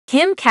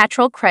Kim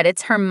Cattrall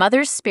credits her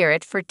mother's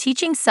spirit for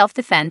teaching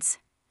self-defense.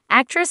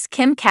 Actress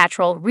Kim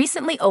Cattrall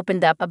recently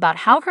opened up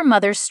about how her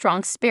mother's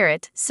strong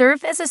spirit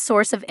served as a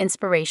source of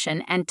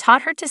inspiration and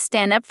taught her to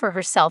stand up for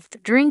herself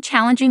during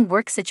challenging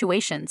work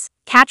situations.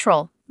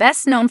 Cattrall,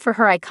 best known for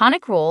her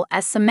iconic role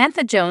as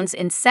Samantha Jones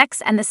in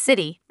Sex and the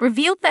City,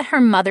 revealed that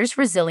her mother's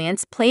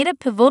resilience played a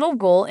pivotal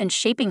role in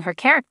shaping her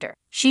character.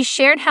 She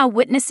shared how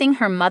witnessing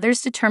her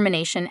mother's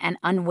determination and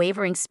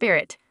unwavering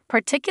spirit,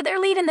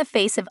 particularly in the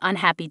face of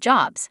unhappy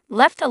jobs,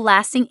 left a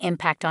lasting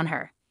impact on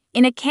her.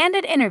 In a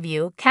candid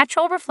interview,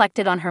 Cattrall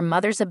reflected on her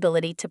mother's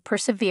ability to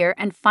persevere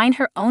and find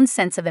her own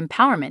sense of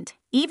empowerment,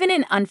 even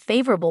in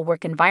unfavorable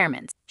work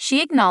environments.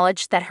 She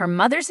acknowledged that her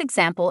mother's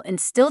example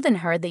instilled in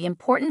her the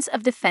importance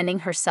of defending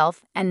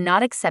herself and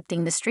not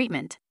accepting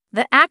mistreatment.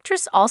 The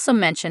actress also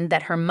mentioned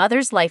that her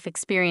mother's life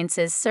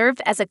experiences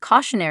served as a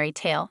cautionary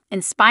tale,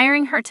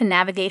 inspiring her to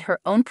navigate her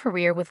own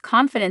career with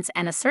confidence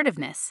and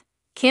assertiveness.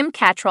 Kim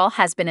Cattrall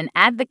has been an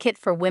advocate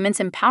for women's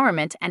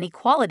empowerment and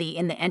equality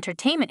in the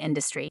entertainment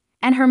industry,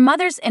 and her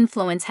mother's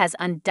influence has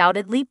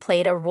undoubtedly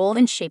played a role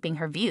in shaping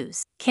her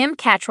views. Kim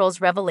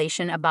Cattrall's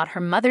revelation about her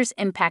mother's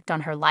impact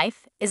on her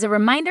life is a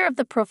reminder of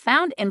the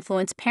profound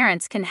influence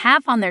parents can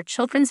have on their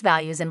children's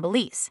values and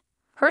beliefs.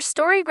 Her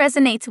story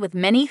resonates with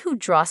many who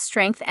draw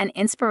strength and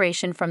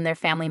inspiration from their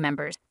family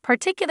members,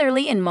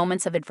 particularly in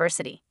moments of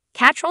adversity.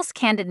 Cattrall's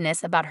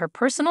candidness about her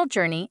personal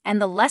journey and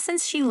the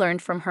lessons she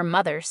learned from her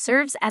mother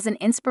serves as an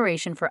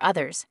inspiration for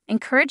others,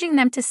 encouraging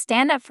them to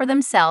stand up for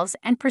themselves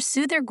and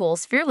pursue their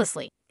goals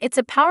fearlessly. It's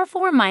a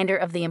powerful reminder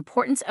of the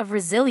importance of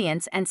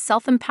resilience and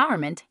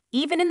self-empowerment,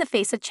 even in the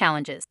face of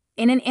challenges.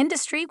 In an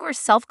industry where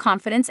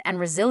self-confidence and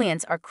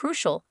resilience are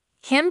crucial,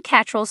 Kim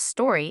Cattrall's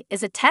story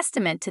is a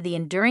testament to the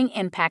enduring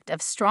impact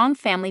of strong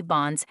family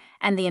bonds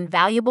and the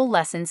invaluable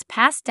lessons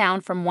passed down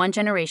from one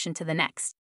generation to the next.